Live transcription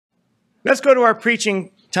Let's go to our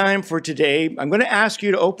preaching time for today. I'm going to ask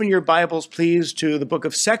you to open your Bibles, please, to the book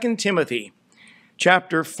of 2 Timothy,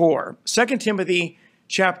 chapter 4. 2 Timothy,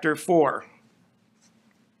 chapter 4.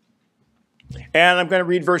 And I'm going to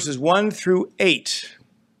read verses 1 through 8,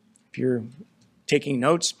 if you're taking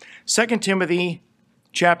notes. 2 Timothy,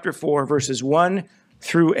 chapter 4, verses 1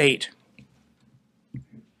 through 8.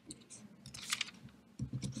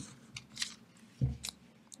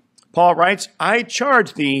 Paul writes, I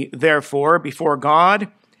charge thee, therefore, before God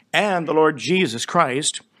and the Lord Jesus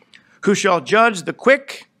Christ, who shall judge the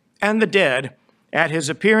quick and the dead at his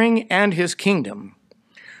appearing and his kingdom.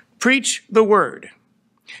 Preach the word.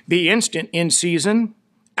 Be instant in season,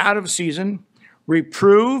 out of season.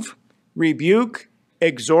 Reprove, rebuke,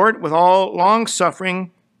 exhort with all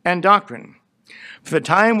long-suffering and doctrine. For the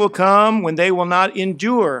time will come when they will not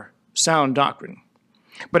endure sound doctrine,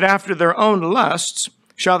 but after their own lusts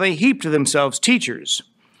shall they heap to themselves teachers,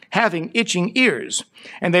 having itching ears,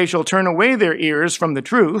 and they shall turn away their ears from the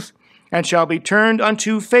truth, and shall be turned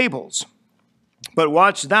unto fables. But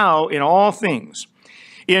watch thou in all things,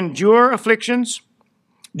 endure afflictions,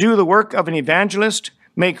 do the work of an evangelist,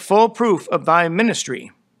 make full proof of thy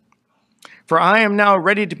ministry. For I am now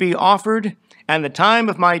ready to be offered, and the time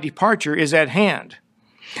of my departure is at hand.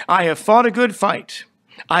 I have fought a good fight.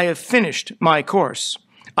 I have finished my course.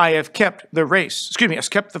 I have kept the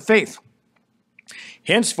kept the faith.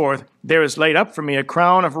 Henceforth there is laid up for me a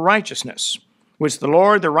crown of righteousness, which the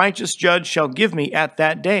Lord, the righteous judge, shall give me at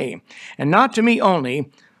that day, and not to me only,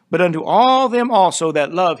 but unto all them also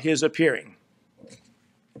that love his appearing.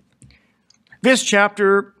 This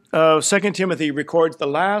chapter of 2 Timothy records the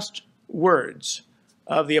last words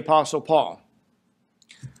of the Apostle Paul.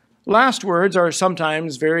 Last words are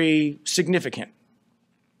sometimes very significant.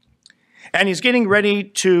 And he's getting ready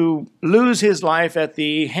to lose his life at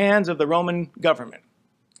the hands of the Roman government.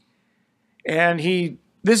 And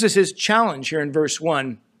this is his challenge here in verse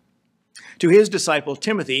 1 to his disciple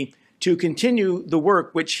Timothy to continue the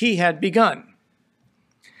work which he had begun,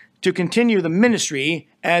 to continue the ministry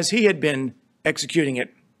as he had been executing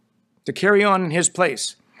it, to carry on in his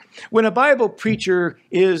place. When a Bible preacher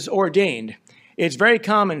is ordained, it's very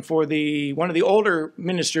common for one of the older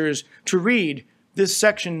ministers to read this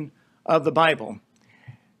section of the Bible.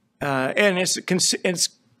 And it's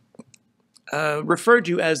referred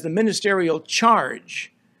to as the ministerial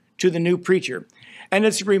charge to the new preacher. And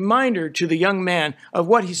it's a reminder to the young man of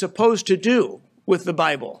what he's supposed to do with the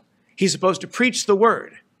Bible. He's supposed to preach the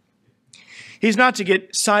word. He's not to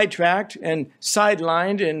get sidetracked and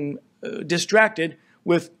sidelined and distracted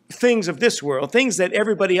with things of this world, things that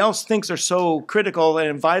everybody else thinks are so critical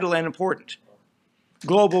and vital and important.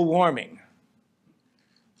 Global warming.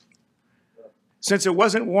 Since it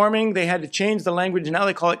wasn't warming, they had to change the language. Now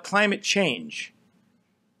they call it climate change.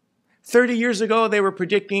 30 years ago, they were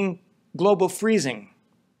predicting global freezing.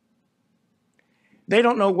 They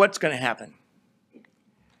don't know what's going to happen.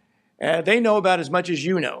 They know about as much as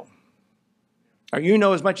you know. Or you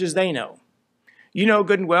know as much as they know. You know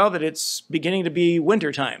good and well that it's beginning to be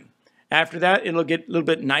winter time. After that, it'll get a little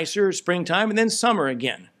bit nicer, springtime, and then summer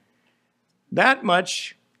again. That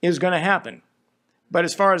much is going to happen. But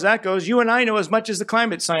as far as that goes, you and I know as much as the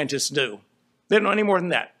climate scientists do. They don't know any more than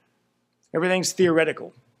that. Everything's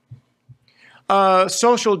theoretical.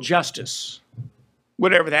 Social justice,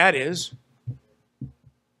 whatever that is.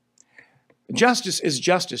 Justice is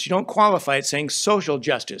justice. You don't qualify it saying social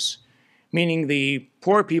justice, meaning the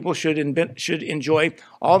poor people should enjoy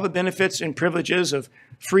all the benefits and privileges of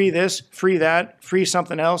free this, free that, free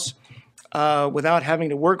something else, without having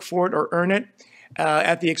to work for it or earn it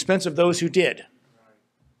at the expense of those who did.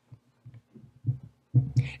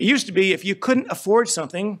 It used to be if you couldn't afford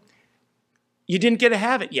something, you didn't get to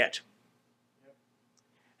have it yet.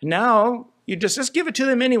 Now, you just give it to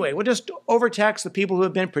them anyway. We'll just overtax the people who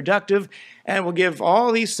have been productive, and we'll give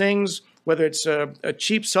all these things, whether it's a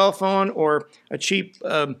cheap cell phone or a cheap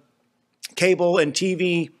cable and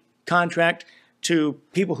TV contract, to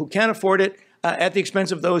people who can't afford it at the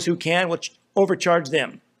expense of those who can, which overcharge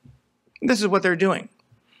them. This is what they're doing.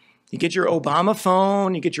 You get your Obama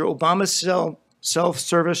phone, you get your Obama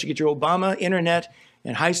self-service, you get your Obama internet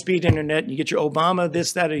and high-speed internet, you get your Obama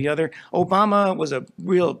this, that, or the other. Obama was a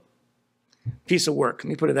real piece of work, let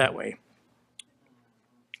me put it that way.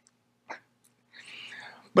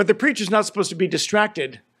 But the preacher's not supposed to be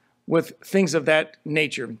distracted with things of that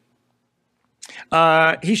nature.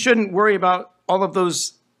 He shouldn't worry about all of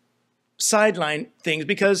those sideline things,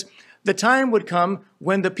 because the time would come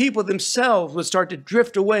when the people themselves would start to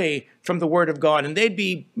drift away from the Word of God, and they'd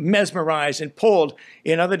be mesmerized and pulled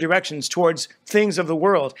in other directions towards things of the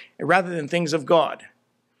world rather than things of God.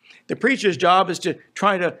 The preacher's job is to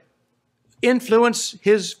try to influence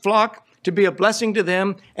his flock, to be a blessing to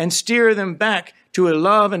them, and steer them back to a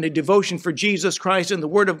love and a devotion for Jesus Christ and the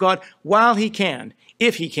Word of God while he can,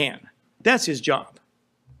 if he can. That's his job.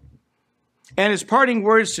 And his parting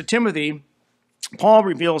words to Timothy, Paul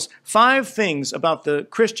reveals 5 things about the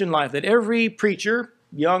Christian life that every preacher,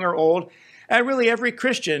 young or old, and really every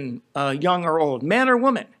Christian, young or old, man or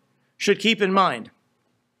woman, should keep in mind.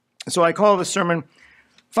 So I call this sermon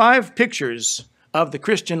 5 Pictures of the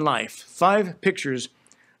Christian Life. 5 pictures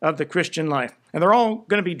of the Christian life. And they're all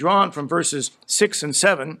going to be drawn from verses 6 and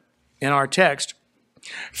 7 in our text.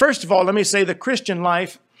 First of all, let me say the Christian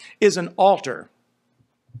life is an altar.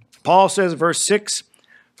 Paul says, verse 6,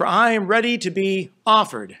 "For I am ready to be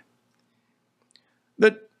offered."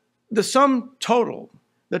 The sum total,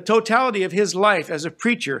 the totality of his life as a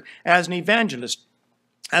preacher, as an evangelist,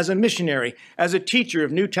 as a missionary, as a teacher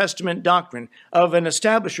of New Testament doctrine, of an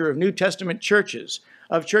establisher of New Testament churches,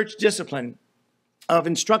 of church discipline, of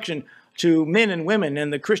instruction to men and women in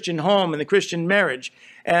the Christian home and the Christian marriage,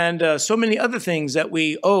 and so many other things that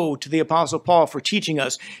we owe to the Apostle Paul for teaching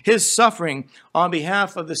us. His suffering on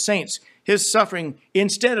behalf of the saints, his suffering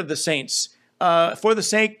instead of the saints, for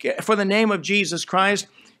the name of Jesus Christ,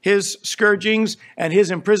 his scourgings and his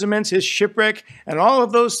imprisonments, his shipwreck, and all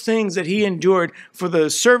of those things that he endured for the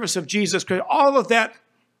service of Jesus Christ, all of that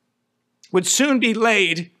would soon be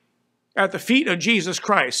laid at the feet of Jesus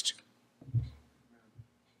Christ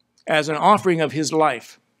as an offering of his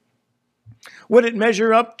life. Would it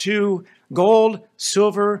measure up to gold,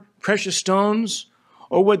 silver, precious stones,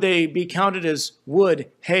 or would they be counted as wood,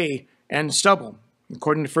 hay, and stubble,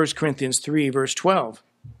 according to 1 Corinthians 3, verse 12?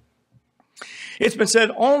 It's been said,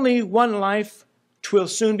 only one life 'twill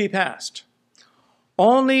soon be past.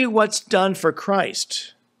 Only what's done for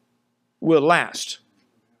Christ will last.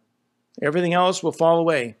 Everything else will fall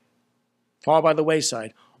away, fall by the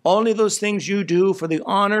wayside. Only those things you do for the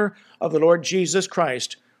honor of the Lord Jesus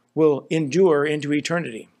Christ will endure into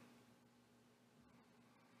eternity.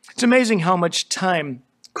 It's amazing how much time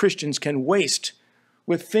Christians can waste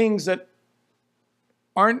with things that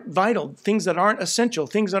aren't vital, things that aren't essential,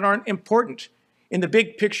 things that aren't important in the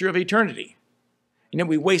big picture of eternity. And then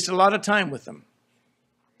we waste a lot of time with them.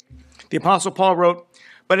 The Apostle Paul wrote,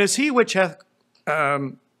 "But as he which hath,"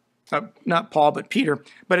 not Paul, but Peter,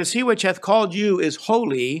 "but as he which hath called you is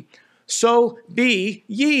holy, so be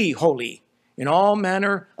ye holy in all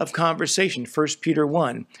manner of conversation." 1 Peter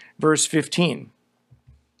 1, verse 15.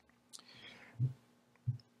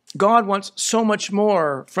 God wants so much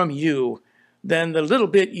more from you than the little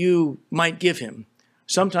bit you might give him.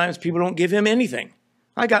 Sometimes people don't give him anything.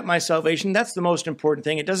 I got my salvation. That's the most important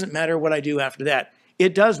thing. It doesn't matter what I do after that.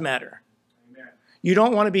 It does matter. Amen. You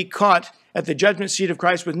don't want to be caught at the judgment seat of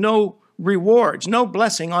Christ with no rewards, no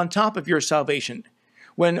blessing on top of your salvation.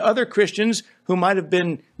 When other Christians who might have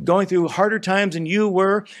been going through harder times than you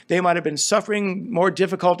were, they might have been suffering more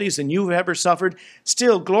difficulties than you've ever suffered,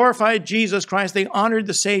 still glorified Jesus Christ. They honored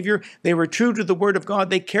the Savior. They were true to the Word of God.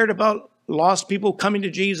 They cared about lost people coming to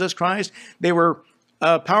Jesus Christ. They were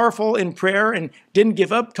powerful in prayer and didn't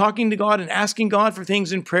give up talking to God and asking God for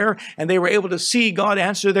things in prayer, and they were able to see God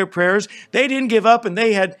answer their prayers. They didn't give up, and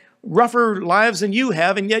they had rougher lives than you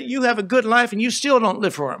have, and yet you have a good life, and you still don't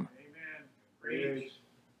live for him. Amen. Praise.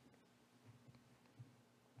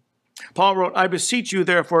 Paul wrote, "I beseech you,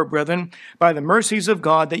 therefore, brethren, by the mercies of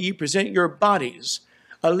God, that ye present your bodies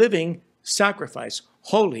a living sacrifice,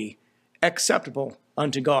 holy, acceptable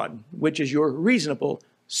unto God, which is your reasonable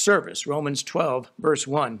service." Romans 12, verse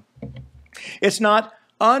 1. It's not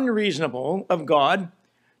unreasonable of God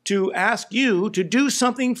to ask you to do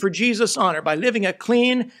something for Jesus' honor by living a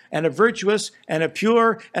clean and a virtuous and a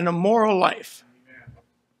pure and a moral life. Amen.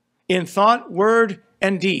 In thought, word,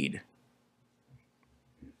 and deed.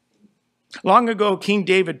 Long ago, King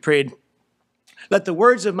David prayed, "Let the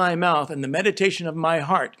words of my mouth and the meditation of my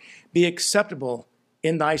heart be acceptable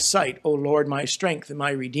in thy sight, O Lord, my strength and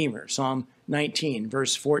my redeemer." Psalm 19,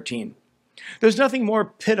 verse 14. There's nothing more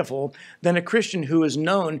pitiful than a Christian who is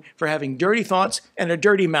known for having dirty thoughts and a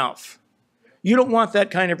dirty mouth. You don't want that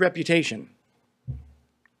kind of reputation.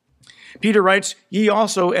 Peter writes, "Ye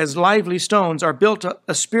also as lively stones are built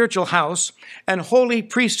a spiritual house and holy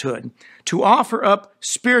priesthood to offer up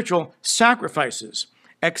spiritual sacrifices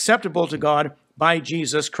acceptable to God by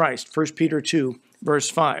Jesus Christ." 1 Peter 2, verse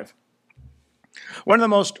 5. One of the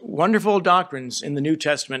most wonderful doctrines in the New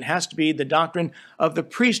Testament has to be the doctrine of the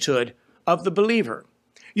priesthood of the believer.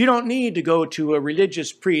 You don't need to go to a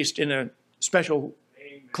religious priest in a special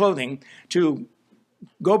clothing to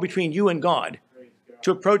go between you and God,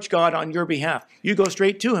 to approach God on your behalf. You go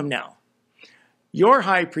straight to him now. Your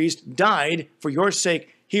high priest died for your sake.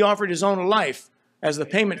 He offered his own life as the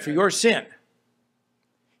payment for your sin.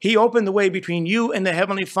 He opened the way between you and the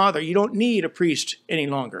Heavenly Father. You don't need a priest any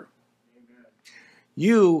longer.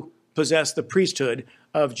 You possess the priesthood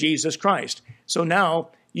of Jesus Christ. So now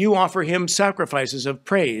you offer him sacrifices of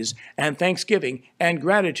praise and thanksgiving and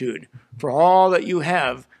gratitude for all that you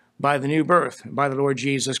have by the new birth, by the Lord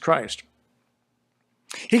Jesus Christ.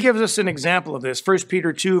 He gives us an example of this. 1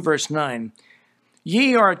 Peter 2, verse 9.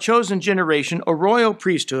 Ye are a chosen generation, a royal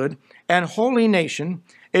priesthood, and holy nation,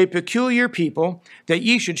 a peculiar people, that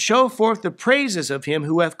ye should show forth the praises of him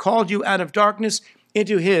who hath called you out of darkness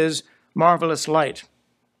into his marvelous light.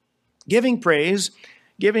 Giving praise,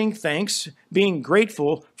 giving thanks, being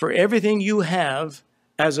grateful for everything you have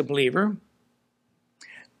as a believer.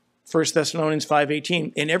 1 Thessalonians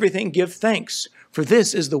 5:18, in everything give thanks, for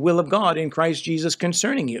this is the will of God in Christ Jesus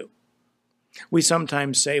concerning you. We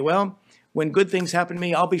sometimes say, well, when good things happen to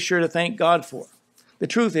me, I'll be sure to thank God for. The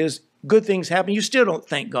truth is, good things happen, you still don't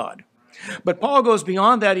thank God. But Paul goes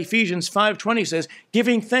beyond that. Ephesians 5:20 says,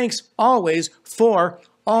 giving thanks always for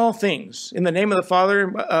all things, in the name of the Father,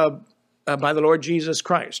 by the Lord Jesus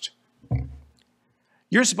Christ.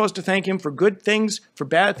 You're supposed to thank him for good things, for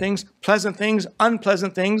bad things, pleasant things,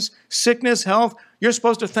 unpleasant things, sickness, health. You're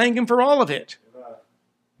supposed to thank him for all of it.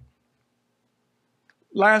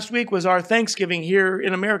 Last week was our Thanksgiving here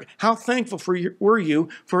in America. How thankful were you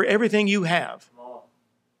for everything you have?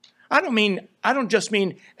 I don't just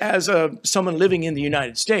mean as someone living in the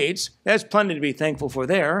United States. There's plenty to be thankful for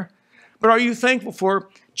there. But are you thankful for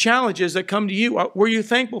challenges that come to you? Were you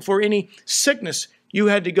thankful for any sickness you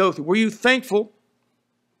had to go through? Were you thankful?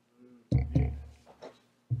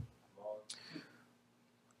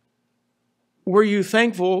 Were you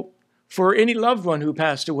thankful for any loved one who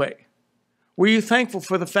passed away? Were you thankful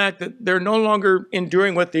for the fact that they're no longer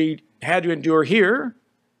enduring what they had to endure here?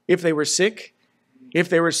 If they were sick, if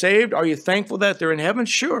they were saved, are you thankful that they're in heaven?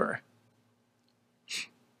 Sure.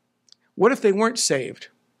 What if they weren't saved?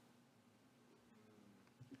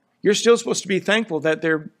 You're still supposed to be thankful that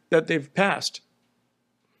they've passed.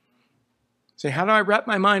 Say, how do I wrap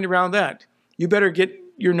my mind around that? You better get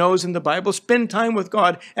your nose in the Bible, spend time with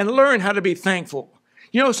God, and learn how to be thankful.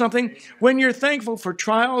 You know something? When you're thankful for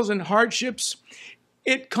trials and hardships,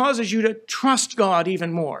 it causes you to trust God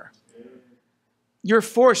even more. You're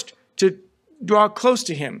forced to draw close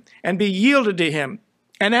to him and be yielded to him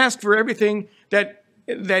and ask for everything that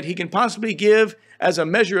he can possibly give as a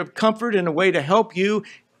measure of comfort and a way to help you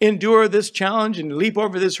endure this challenge and leap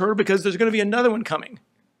over this hurdle, because there's going to be another one coming.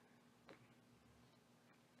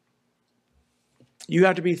 You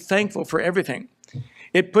have to be thankful for everything.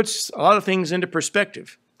 It puts a lot of things into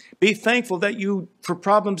perspective. Be thankful for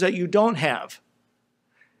problems that you don't have,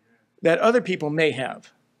 that other people may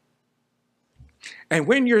have. And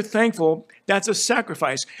when you're thankful, that's a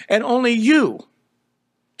sacrifice. And only you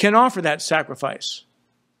can offer that sacrifice.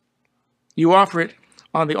 You offer it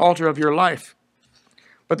on the altar of your life.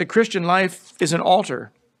 But the Christian life is an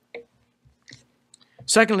altar.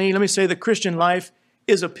 Secondly, let me say the Christian life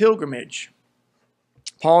is a pilgrimage.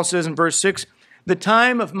 Paul says in verse 6, the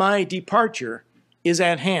time of my departure is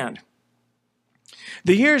at hand.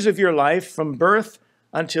 The years of your life from birth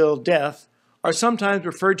until death are sometimes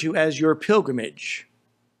referred to as your pilgrimage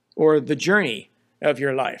or the journey of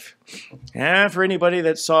your life. And for anybody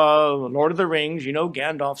that saw Lord of the Rings, you know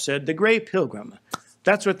Gandalf said, the Grey Pilgrim.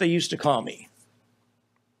 That's what they used to call me.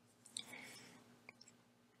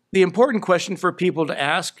 The important question for people to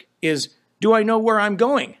ask is, do I know where I'm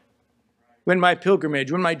going when my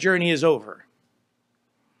pilgrimage, when my journey is over?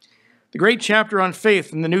 The great chapter on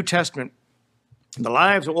faith in the New Testament, the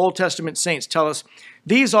lives of Old Testament saints tell us,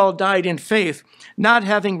 these all died in faith, not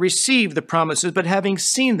having received the promises, but having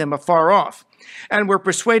seen them afar off, and were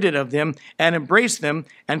persuaded of them, and embraced them,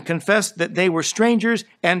 and confessed that they were strangers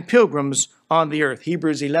and pilgrims on the earth.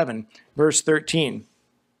 Hebrews 11, verse 13.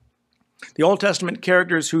 The Old Testament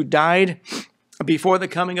characters who died before the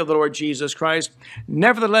coming of the Lord Jesus Christ,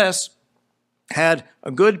 nevertheless, had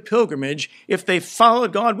a good pilgrimage if they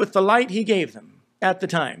followed God with the light he gave them at the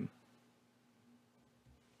time.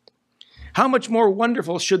 How much more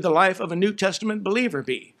wonderful should the life of a New Testament believer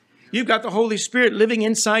be? You've got the Holy Spirit living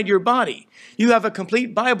inside your body. You have a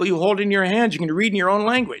complete Bible you hold in your hands. You can read in your own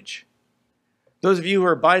language. Those of you who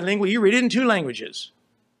are bilingual, you read it in 2 languages.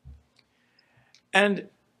 And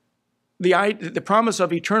the promise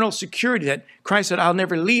of eternal security that Christ said, I'll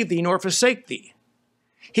never leave thee nor forsake thee.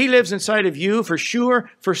 He lives inside of you for sure,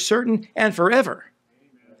 for certain, and forever.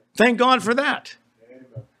 Amen. Thank God for that.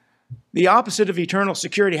 Amen. The opposite of eternal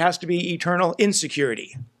security has to be eternal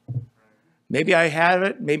insecurity. Maybe I have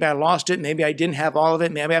it, maybe I lost it, maybe I didn't have all of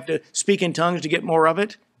it, maybe I have to speak in tongues to get more of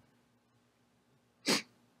it.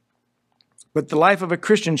 But the life of a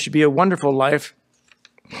Christian should be a wonderful life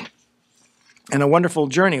and a wonderful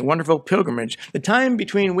journey, a wonderful pilgrimage. The time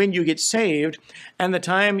between when you get saved and the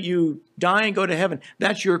time you die and go to heaven,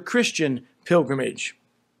 that's your Christian pilgrimage.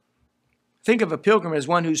 Think of a pilgrim as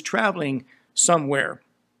one who's traveling somewhere.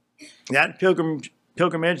 That pilgrimage,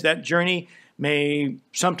 that journey may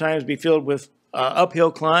sometimes be filled with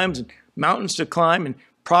uphill climbs and mountains to climb and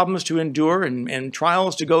problems to endure and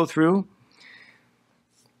trials to go through.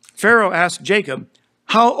 Pharaoh asked Jacob,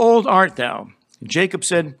 "How old art thou?" Jacob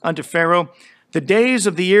said unto Pharaoh, "The days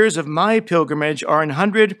of the years of my pilgrimage are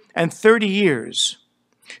 130 years.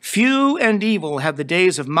 Few and evil have the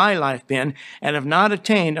days of my life been, and have not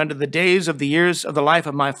attained unto the days of the years of the life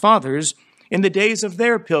of my fathers in the days of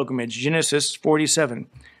their pilgrimage." Genesis 47,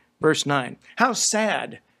 verse 9. How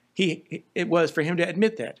sad it was for him to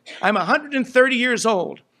admit that. I'm 130 years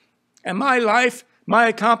old, and my life, my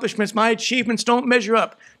accomplishments, my achievements don't measure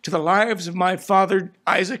up to the lives of my father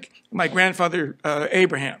Isaac, my grandfather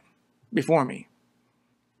Abraham before me.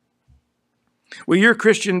 Will your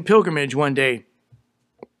Christian pilgrimage one day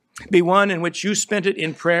be one in which you spent it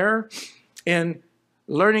in prayer, in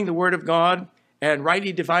learning the Word of God, and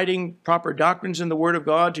rightly dividing proper doctrines in the Word of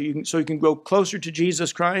God so you can grow closer to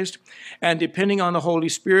Jesus Christ, and depending on the Holy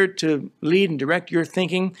Spirit to lead and direct your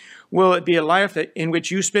thinking? Will it be a life in which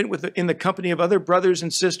you spent in the company of other brothers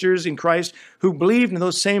and sisters in Christ who believed in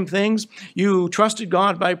those same things? You trusted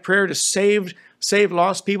God by prayer to save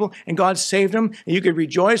lost people, and God saved them, and you could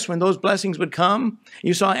rejoice when those blessings would come.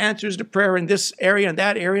 You saw answers to prayer in this area and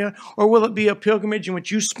that area. Or will it be a pilgrimage in which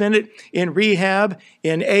you spend it in rehab,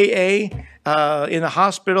 in AA, in the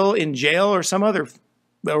hospital, in jail, or some other,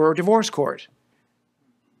 or divorce court?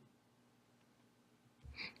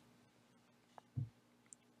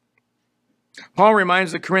 Paul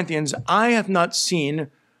reminds the Corinthians, "I have not seen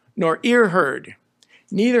nor ear heard,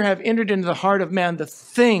 neither have entered into the heart of man the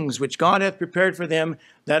things which God hath prepared for them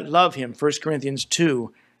that love him." 1 Corinthians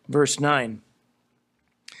 2, verse 9.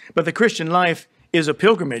 But the Christian life is a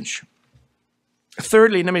pilgrimage.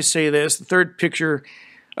 Thirdly, let me say this. The third picture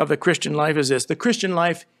of the Christian life is this. The Christian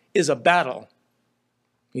life is a battle.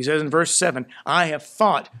 He says in verse 7, "I have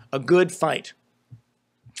fought a good fight."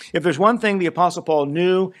 If there's one thing the Apostle Paul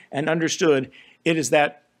knew and understood, it is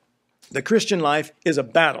that the Christian life is a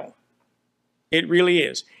battle. It really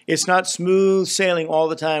is. It's not smooth sailing all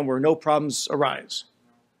the time where no problems arise.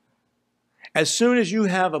 As soon as you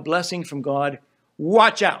have a blessing from God,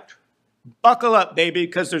 watch out. Buckle up, baby,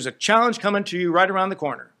 because there's a challenge coming to you right around the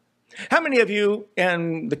corner. How many of you,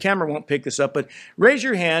 and the camera won't pick this up, but raise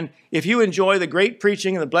your hand if you enjoy the great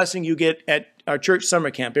preaching and the blessing you get at our church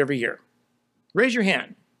summer camp every year? Raise your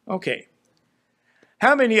hand. Okay.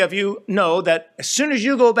 How many of you know that as soon as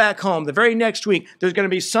you go back home, the very next week, there's going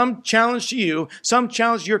to be some challenge to you, some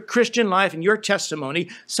challenge to your Christian life and your testimony,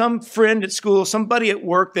 some friend at school, somebody at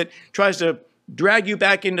work that tries to drag you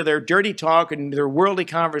back into their dirty talk and their worldly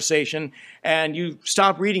conversation, and you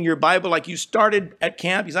stop reading your Bible like you started at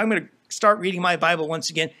camp. You say, "I'm going to start reading my Bible once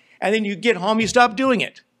again," and then you get home, you stop doing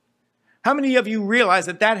it. How many of you realize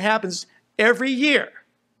that that happens every year?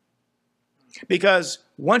 Because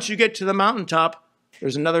once you get to the mountaintop,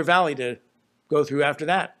 there's another valley to go through after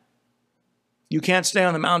that. You can't stay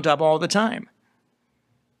on the mountaintop all the time.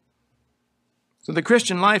 So the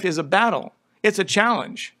Christian life is a battle. It's a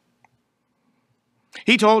challenge.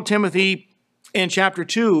 He told Timothy in chapter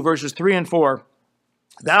 2, verses 3 and 4,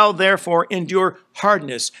 "Thou therefore endure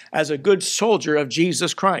hardness as a good soldier of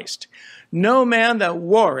Jesus Christ. No man that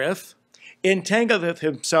warreth entangleth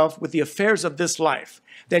himself with the affairs of this life,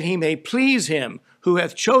 that he may please him who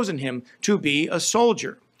hath chosen him to be a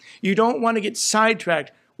soldier." You don't want to get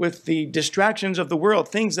sidetracked with the distractions of the world,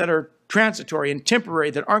 things that are transitory and temporary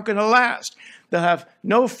that aren't going to last. They'll have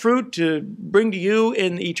no fruit to bring to you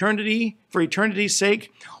in eternity, for eternity's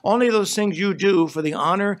sake. Only those things you do for the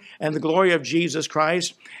honor and the glory of Jesus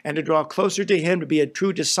Christ and to draw closer to him, to be a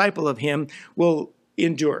true disciple of him, will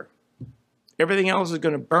endure. Everything else is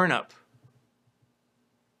going to burn up.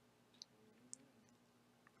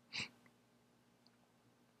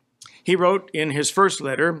 He wrote in his first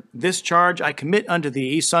letter, "This charge I commit unto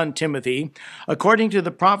thee, son Timothy, according to the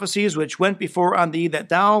prophecies which went before on thee, that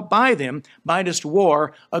thou by them mightest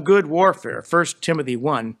war a good warfare." 1 Timothy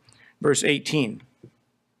 1, verse 18.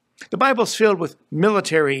 The Bible's filled with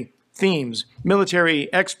military themes,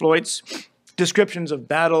 military exploits, descriptions of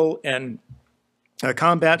battle and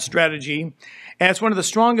combat strategy. And it's one of the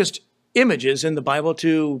strongest images in the Bible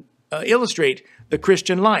to illustrate the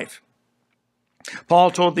Christian life.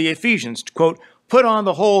 Paul told the Ephesians to, quote, put on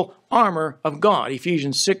the whole armor of God,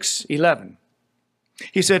 Ephesians 6:11.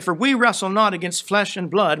 He said, for we wrestle not against flesh and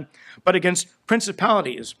blood, but against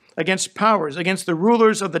principalities, against powers, against the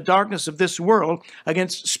rulers of the darkness of this world,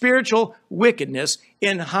 against spiritual wickedness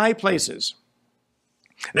in high places.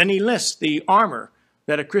 Then he lists the armor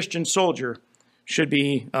that a Christian soldier should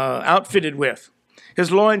be outfitted with.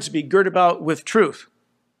 His loins to be girt about with truth.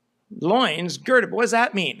 Loins girded, what does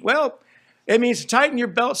that mean? Well, it means to tighten your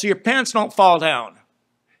belt so your pants don't fall down.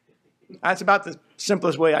 That's about the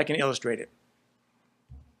simplest way I can illustrate it.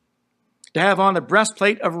 To have on the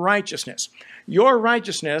breastplate of righteousness. Your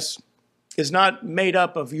righteousness is not made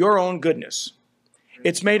up of your own goodness.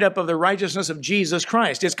 It's made up of the righteousness of Jesus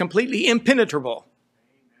Christ. It's completely impenetrable.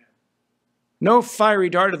 No fiery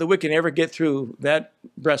dart of the wicked ever get through that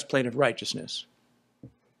breastplate of righteousness.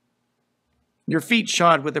 Your feet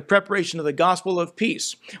shod with the preparation of the gospel of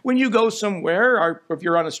peace. When you go somewhere, or if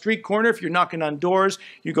you're on a street corner, if you're knocking on doors,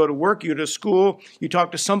 you go to work, you go to school, you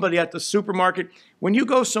talk to somebody at the supermarket. When you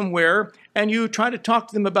go somewhere and you try to talk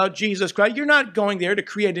to them about Jesus Christ, you're not going there to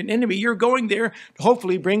create an enemy. You're going there to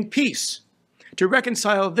hopefully bring peace, to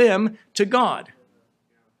reconcile them to God.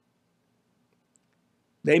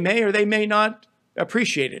 They may or they may not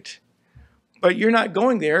appreciate it, but you're not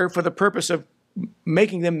going there for the purpose of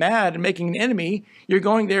making them mad and making an enemy. You're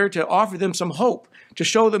going there to offer them some hope, to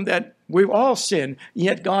show them that we've all sinned,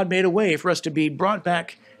 yet God made a way for us to be brought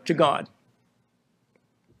back to God.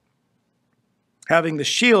 Having the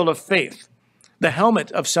shield of faith, the helmet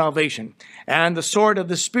of salvation, and the sword of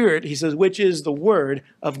the Spirit, he says, which is the word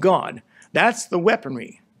of God. That's the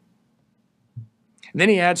weaponry. And then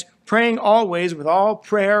he adds, praying always with all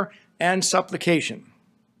prayer and supplication.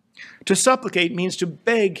 To supplicate means to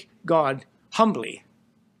beg God humbly.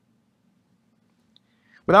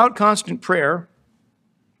 Without constant prayer,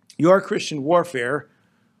 your Christian warfare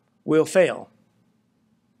will fail.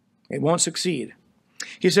 It won't succeed.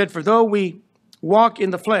 He said, for though we walk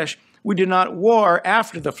in the flesh, we do not war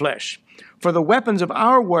after the flesh. For the weapons of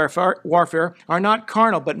our warfare are not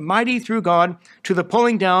carnal, but mighty through God to the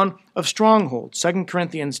pulling down of strongholds. 2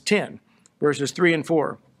 Corinthians 10, verses 3 and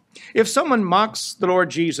 4. If someone mocks the Lord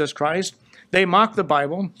Jesus Christ, they mock the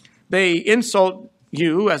Bible, they insult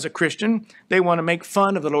you as a Christian, they want to make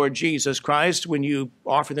fun of the Lord Jesus Christ when you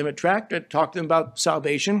offer them a tract, talk to them about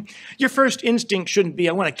salvation. Your first instinct shouldn't be,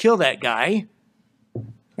 I want to kill that guy.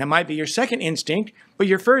 That might be your second instinct, but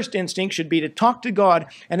your first instinct should be to talk to God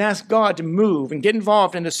and ask God to move and get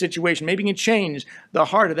involved in the situation. Maybe you can change the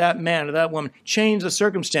heart of that man or that woman, change the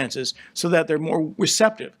circumstances so that they're more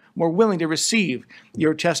receptive, more willing to receive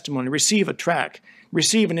your testimony, receive a tract,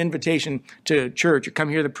 receive an invitation to church or come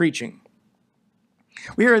hear the preaching.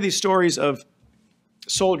 We hear these stories of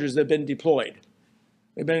soldiers that have been deployed.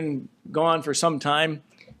 They've been gone for some time,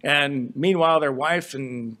 and meanwhile their wife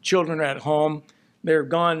and children are at home. They're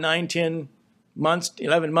gone 9, 10 months,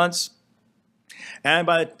 11 months, and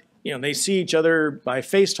they see each other by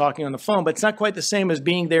face talking on the phone, but it's not quite the same as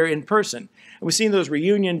being there in person. And we've seen those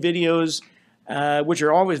reunion videos, which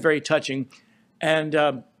are always very touching, and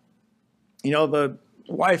the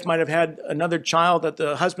wife might have had another child that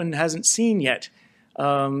the husband hasn't seen yet.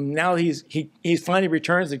 Now he finally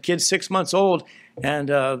returns. The kid's 6 months old,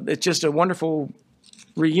 and it's just a wonderful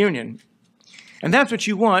reunion. And that's what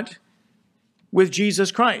you want with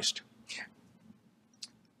Jesus Christ.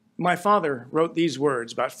 My father wrote these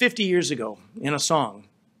words about 50 years ago in a song.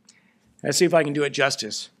 Let's see if I can do it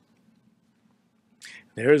justice.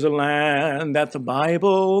 There's a land that the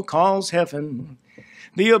Bible calls heaven,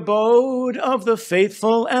 the abode of the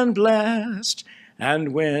faithful and blessed.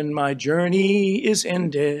 And when my journey is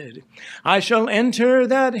ended, I shall enter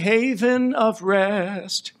that haven of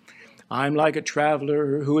rest. I'm like a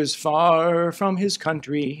traveler who is far from his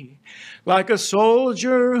country, like a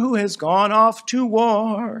soldier who has gone off to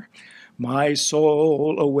war. My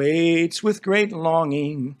soul awaits with great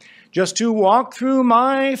longing just to walk through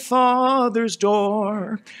my Father's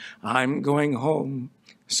door. I'm going home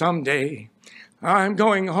someday. I'm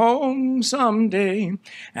going home someday,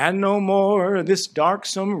 and no more this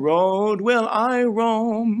darksome road will I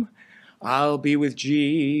roam. I'll be with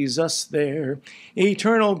Jesus there,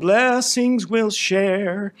 eternal blessings will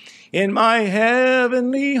share in my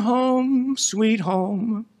heavenly home, sweet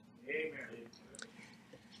home. Amen.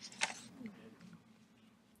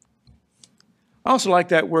 I also like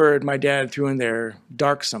that word my dad threw in there,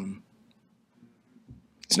 darksome.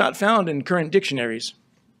 It's not found in current dictionaries.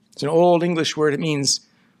 It's an old English word. It means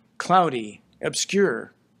cloudy,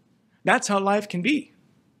 obscure. That's how life can be.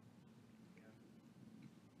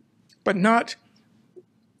 But not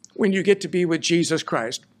when you get to be with Jesus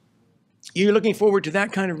Christ. You're looking forward to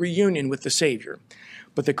that kind of reunion with the Savior.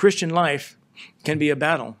 But the Christian life can be a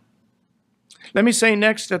battle. Let me say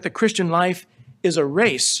next that the Christian life is a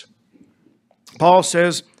race. Paul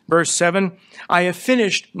says, verse 7, I have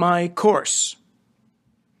finished my course.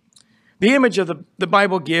 The image of the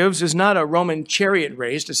Bible gives is not a Roman chariot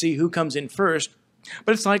race to see who comes in first,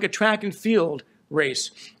 but it's like a track and field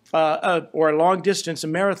race or a long distance, a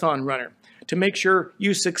marathon runner, to make sure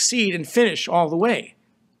you succeed and finish all the way.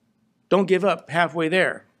 Don't give up halfway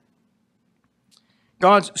there.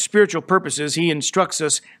 God's spiritual purposes, he instructs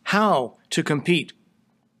us how to compete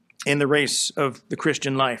in the race of the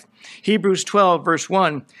Christian life. Hebrews 12, verse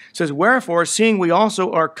 1 says, Wherefore, seeing we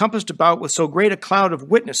also are compassed about with so great a cloud of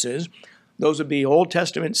witnesses, those would be Old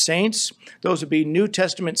Testament saints, those would be New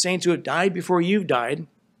Testament saints who have died before you've died,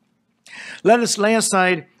 let us lay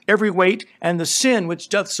aside every weight and the sin which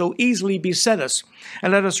doth so easily beset us,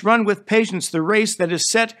 and let us run with patience the race that is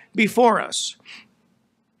set before us.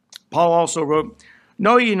 Paul also wrote,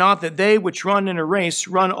 Know ye not that they which run in a race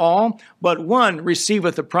run all, but one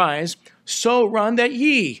receiveth the prize? So run that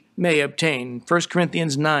ye may obtain. 1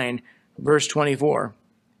 Corinthians 9, verse 24.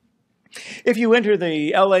 If you enter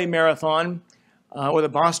the LA Marathon or the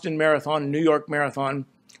Boston Marathon, New York Marathon,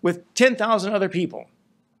 with 10,000 other people,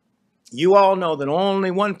 you all know that only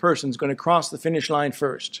one person is going to cross the finish line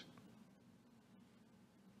first.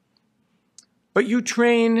 But you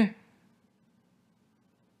train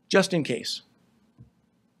just in case.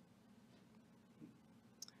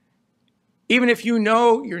 Even if you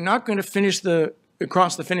know you're not going to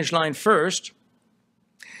cross the finish line first,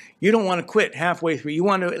 you don't want to quit halfway through. You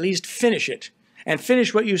want to at least finish it and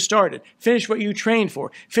finish what you started, finish what you trained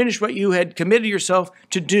for, finish what you had committed yourself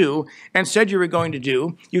to do and said you were going to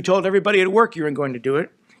do. You told everybody at work you were going to do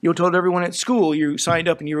it. You told everyone at school you signed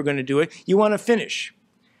up and you were going to do it. You want to finish.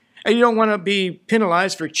 And you don't want to be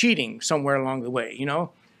penalized for cheating somewhere along the way, you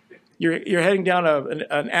know. You're heading down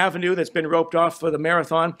an avenue that's been roped off for the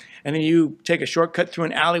marathon, and then you take a shortcut through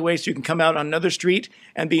an alleyway so you can come out on another street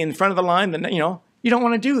and be in front of the line. Then, you know, you don't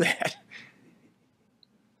want to do that.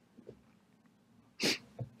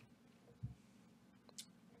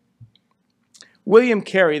 William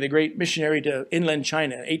Carey, the great missionary to inland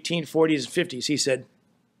China, 1840s and 50s, he said,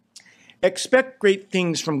 expect great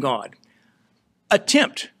things from God.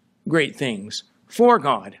 Attempt great things for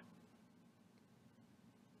God.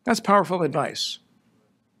 That's powerful advice.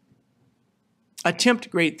 Attempt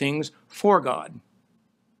great things for God.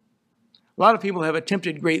 A lot of people have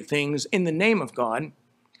attempted great things in the name of God,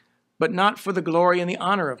 but not for the glory and the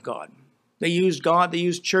honor of God. They used God, they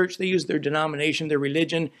used church, they used their denomination, their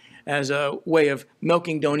religion as a way of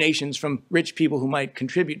milking donations from rich people who might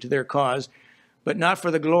contribute to their cause, but not for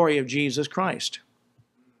the glory of Jesus Christ.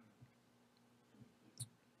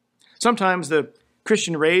 Sometimes the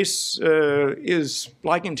Christian race is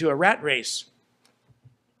likened to a rat race.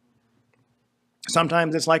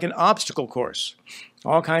 Sometimes it's like an obstacle course.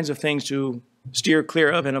 All kinds of things to steer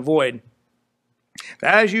clear of and avoid.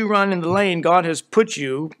 As you run in the lane God has put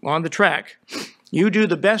you on the track, you do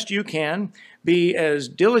the best you can, be as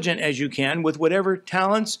diligent as you can with whatever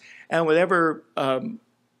talents and whatever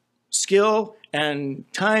skill and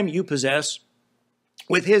time you possess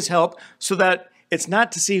with His help, so that it's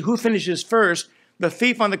not to see who finishes first. The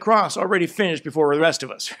thief on the cross already finished before the rest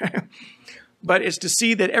of us. But it's to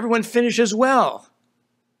see that everyone finishes well.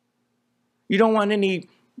 You don't want any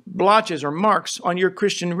blotches or marks on your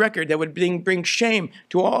Christian record that would bring shame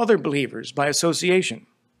to all other believers by association.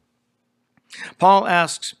 Paul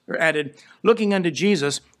added, looking unto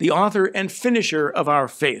Jesus, the author and finisher of our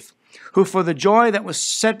faith, who for the joy that was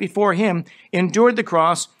set before him endured the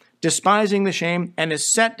cross, despising the shame, and is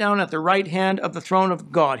set down at the right hand of the throne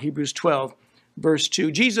of God. Hebrews 12, verse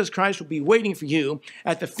 2. Jesus Christ will be waiting for you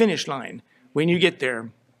at the finish line when you get there.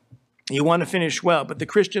 You want to finish well, but the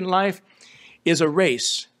Christian life is a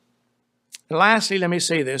race. And lastly, let me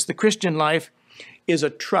say this. The Christian life is a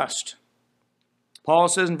trust. Paul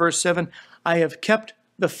says in verse 7, I have kept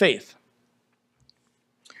the faith.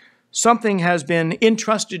 Something has been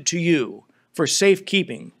entrusted to you for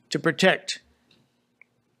safekeeping, to protect.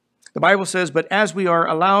 The Bible says, but as we were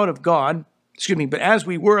allowed of God to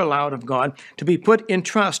be put in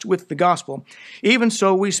trust with the gospel, even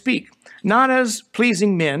so we speak, not as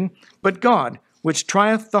pleasing men, but God, which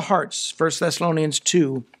trieth the hearts. 1 Thessalonians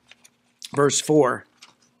 2, verse 4.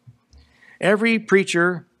 Every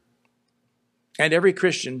preacher and every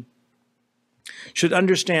Christian should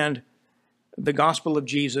understand the gospel of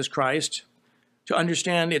Jesus Christ, to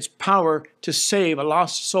understand its power to save a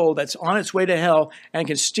lost soul that's on its way to hell and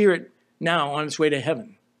can steer it now on its way to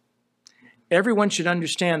heaven. Everyone should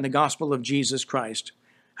understand the gospel of Jesus Christ,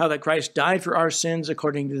 how that Christ died for our sins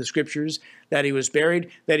according to the Scriptures, that he was buried,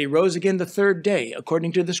 that he rose again the third day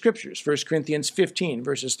according to the Scriptures, 1 Corinthians 15,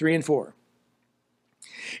 verses 3 and 4.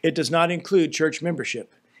 It does not include church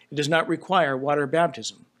membership. It does not require water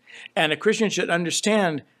baptism. And a Christian should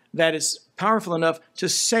understand that it's powerful enough to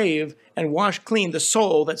save and wash clean the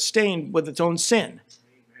soul that's stained with its own sin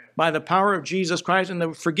by the power of Jesus Christ and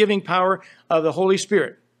the forgiving power of the Holy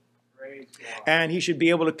Spirit. And he should be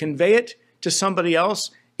able to convey it to somebody else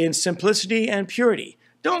in simplicity and purity.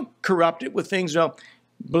 Don't corrupt it with things, well,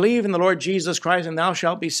 believe in the Lord Jesus Christ and thou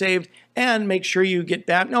shalt be saved, and make sure you get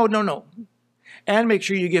baptized. No. And make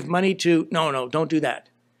sure you give money to, no, don't do that.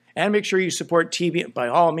 And make sure you support TV. By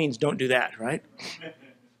all means, don't do that, right?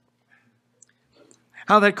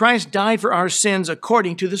 How that Christ died for our sins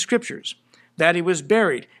according to the Scriptures, that he was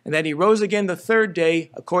buried, and that he rose again the third day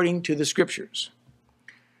according to the Scriptures.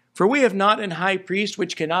 For we have not an high priest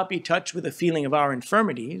which cannot be touched with the feeling of our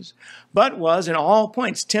infirmities, but was in all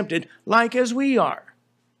points tempted like as we are,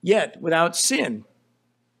 yet without sin.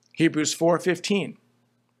 Hebrews 4:15.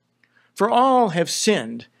 For all have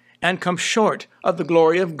sinned and come short of the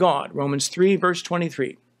glory of God. Romans 3, verse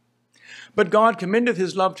 23. But God commendeth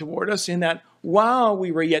his love toward us in that while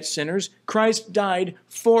we were yet sinners, Christ died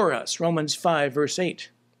for us. Romans 5, verse 8.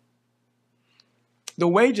 The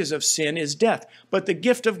wages of sin is death, but the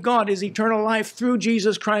gift of God is eternal life through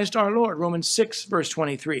Jesus Christ our Lord. Romans 6, verse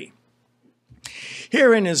 23.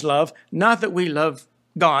 Herein is love, not that we love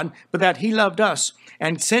God, but that he loved us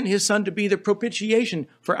and sent his Son to be the propitiation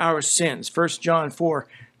for our sins. 1 John 4,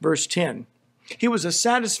 verse 10. He was a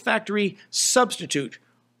satisfactory substitute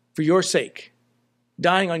for your sake,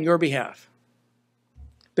 dying on your behalf.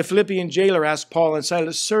 The Philippian jailer asked Paul and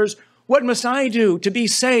Silas, Sirs, what must I do to be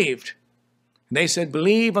saved? And they said,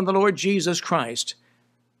 Believe on the Lord Jesus Christ,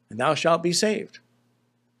 and thou shalt be saved,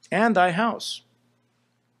 and thy house.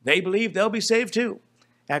 They believe they'll be saved too.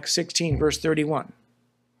 Acts 16, verse 31.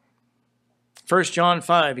 1 John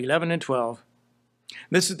 5, 11 and 12.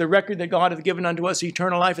 This is the record that God hath given unto us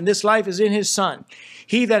eternal life, and this life is in his Son.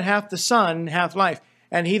 He that hath the Son hath life,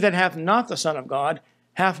 and he that hath not the Son of God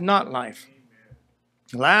hath not life.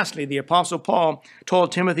 Amen. Lastly, the Apostle Paul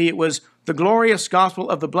told Timothy it was the glorious gospel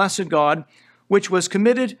of the blessed God, which was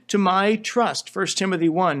committed to my trust. 1 Timothy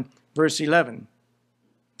 1, verse 11.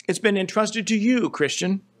 It's been entrusted to you,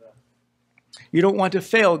 Christian. You don't want to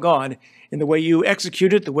fail God in the way you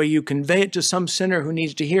execute it, the way you convey it to some sinner who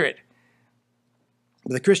needs to hear it.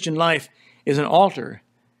 The Christian life is an altar.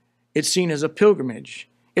 It's seen as a pilgrimage.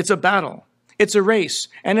 It's a battle. It's a race.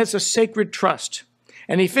 And it's a sacred trust.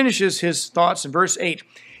 And he finishes his thoughts in verse 8.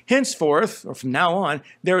 Henceforth, or from now on,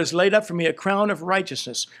 there is laid up for me a crown of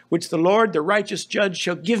righteousness, which the Lord, the righteous judge,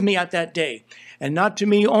 shall give me at that day. And not to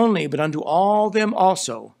me only, but unto all them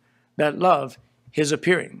also that love his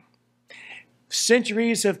appearing.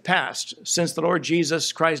 Centuries have passed since the Lord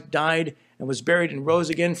Jesus Christ died and was buried and rose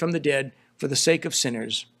again from the dead for the sake of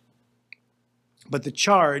sinners. But the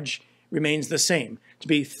charge remains the same, to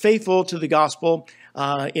be faithful to the gospel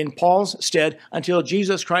in Paul's stead until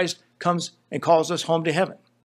Jesus Christ comes and calls us home to heaven.